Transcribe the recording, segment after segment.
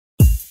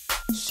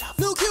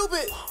New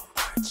Cupid.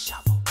 It's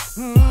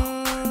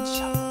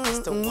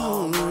the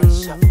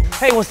WalMart shuffle.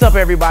 Hey, what's up,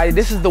 everybody?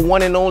 This is the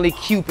one and only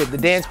Cupid, the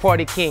dance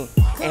party king,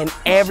 and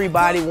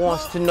everybody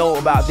wants to know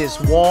about this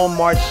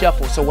WalMart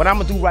shuffle. So what I'm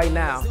gonna do right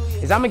now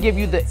is I'm gonna give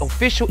you the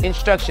official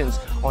instructions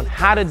on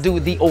how to do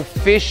the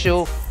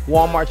official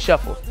WalMart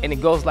shuffle, and it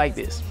goes like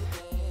this: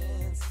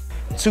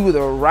 to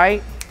the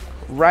right,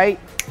 right,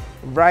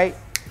 right,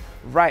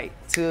 right,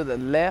 to the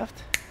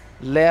left,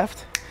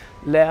 left,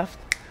 left,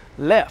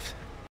 left.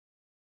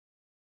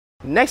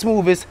 Next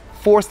move is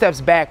 4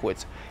 steps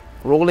backwards.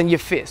 Rolling your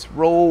fist.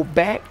 Roll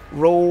back,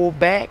 roll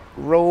back,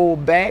 roll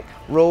back,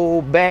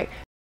 roll back.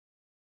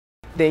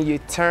 Then you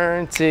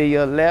turn to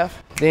your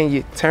left, then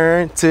you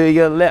turn to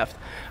your left.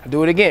 I'll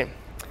do it again.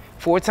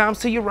 4 times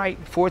to your right,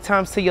 4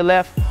 times to your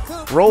left.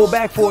 Roll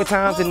back 4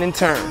 times and then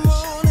turn.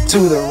 To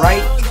the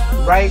right,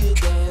 right,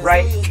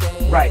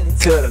 right, right.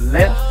 To the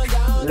left,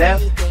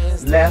 left,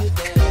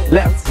 left,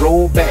 left.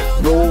 Roll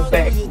back, roll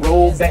back,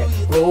 roll back,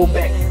 roll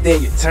back. Then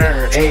you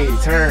turn, turn,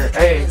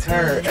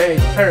 turn,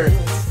 turn.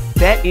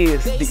 That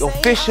is the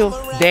official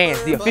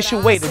dance, the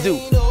official way to do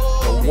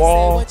the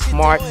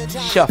WalMart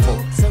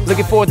shuffle.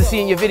 Looking forward to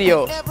seeing your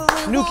videos.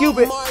 New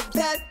Cupid.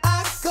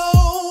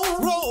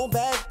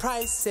 Rollback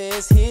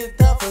prices hit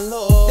the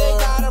floor. They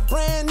got a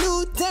brand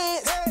new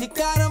dance. You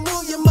gotta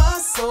move your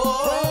muscle.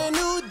 Brand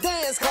new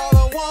dance called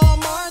a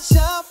WalMart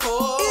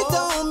shuffle. It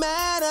don't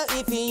matter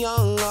if you're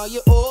young or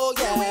you're old,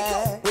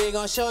 yeah. We're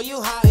gonna show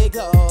you how it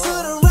goes. To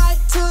the right,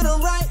 to the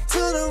right, to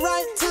the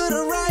right, to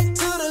the right,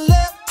 to the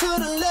left, to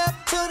the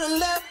left, to the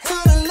left.